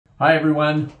Hi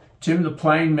everyone, Tim the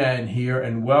Plane Man here,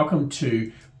 and welcome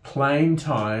to Plane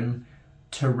Time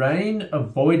Terrain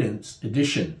Avoidance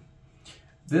Edition.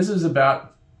 This is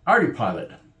about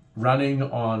ArduPilot running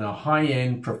on a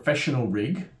high-end professional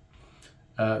rig,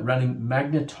 running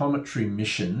magnetometry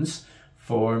missions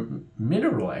for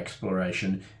mineral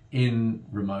exploration in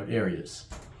remote areas.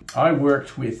 I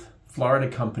worked with Florida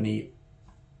company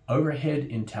Overhead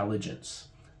Intelligence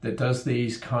that does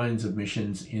these kinds of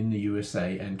missions in the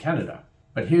USA and Canada.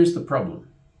 But here's the problem: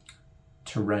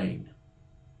 terrain.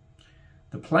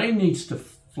 The plane needs to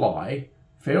fly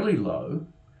fairly low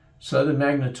so the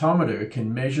magnetometer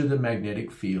can measure the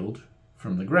magnetic field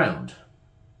from the ground.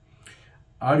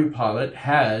 ArduPilot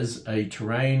has a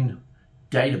terrain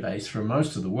database for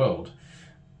most of the world,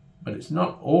 but it's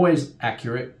not always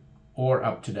accurate or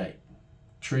up to date.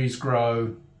 Trees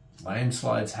grow,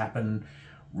 landslides happen,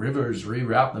 rivers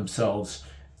reroute themselves,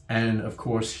 and of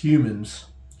course humans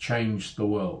change the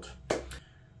world.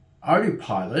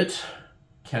 ArduPilot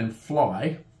can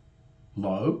fly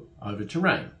low over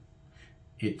terrain.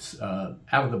 It's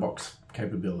out-of-the-box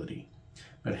capability.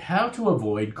 But how to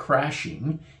avoid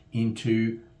crashing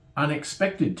into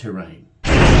unexpected terrain?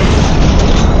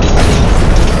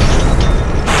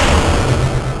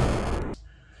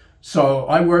 So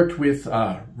I worked with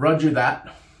Roger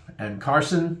That and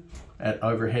Carson at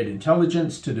Overhead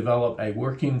Intelligence to develop a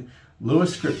working Lua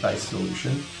script-based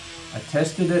solution. I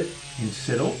tested it in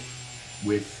situ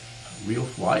with real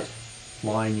flight,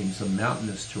 flying in some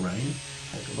mountainous terrain.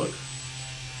 Take a look.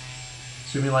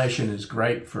 Simulation is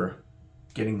great for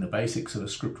getting the basics of a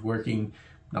script working.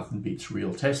 Nothing beats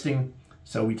real testing,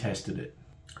 so we tested it.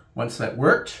 Once that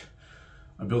worked,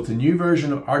 I built a new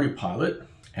version of ArduPilot,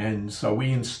 and so we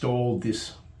installed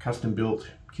this custom-built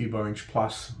CubeOrange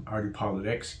Plus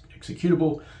ArduPilot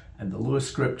executable and the Lua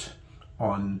script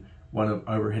on one of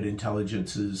Overhead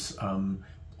Intelligence's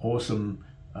awesome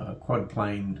quad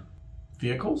plane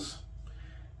vehicles,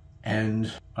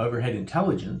 and Overhead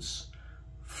Intelligence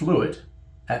flew it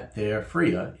at their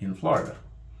FRIA in Florida.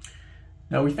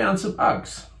 Now we found some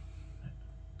bugs.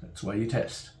 That's why you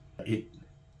test. It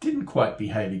didn't quite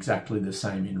behave exactly the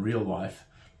same in real life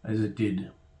as it did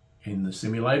in the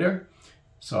simulator,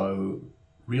 so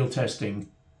real testing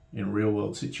in a real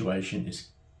world situation is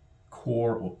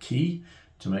core or key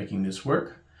to making this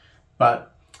work.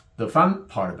 But the fun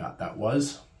part about that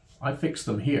was I fixed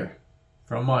them here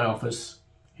from my office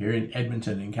here in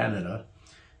Edmonton in Canada.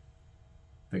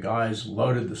 The guys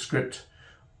loaded the script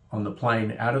on the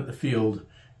plane out at the field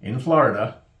in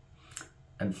Florida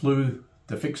and flew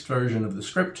the fixed version of the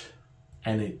script,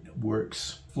 and it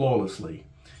works flawlessly.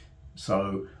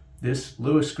 So this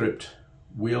Lua script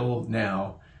will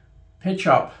now pitch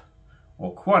up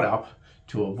or quad up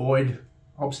to avoid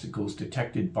obstacles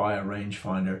detected by a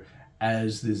rangefinder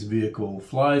as this vehicle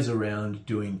flies around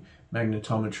doing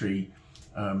magnetometry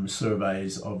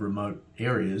surveys of remote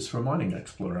areas for mining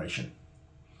exploration.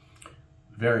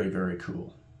 Very, very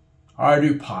cool.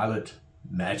 ArduPilot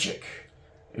magic.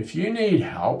 If you need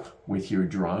help with your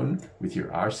drone, with your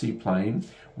RC plane,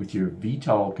 with your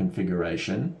VTOL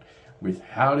configuration, with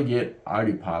how to get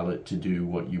ArduPilot to do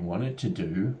what you want it to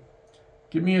do,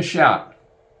 give me a shout.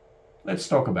 Let's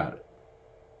talk about it.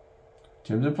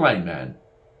 Tim the Plane Man,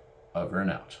 over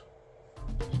and out.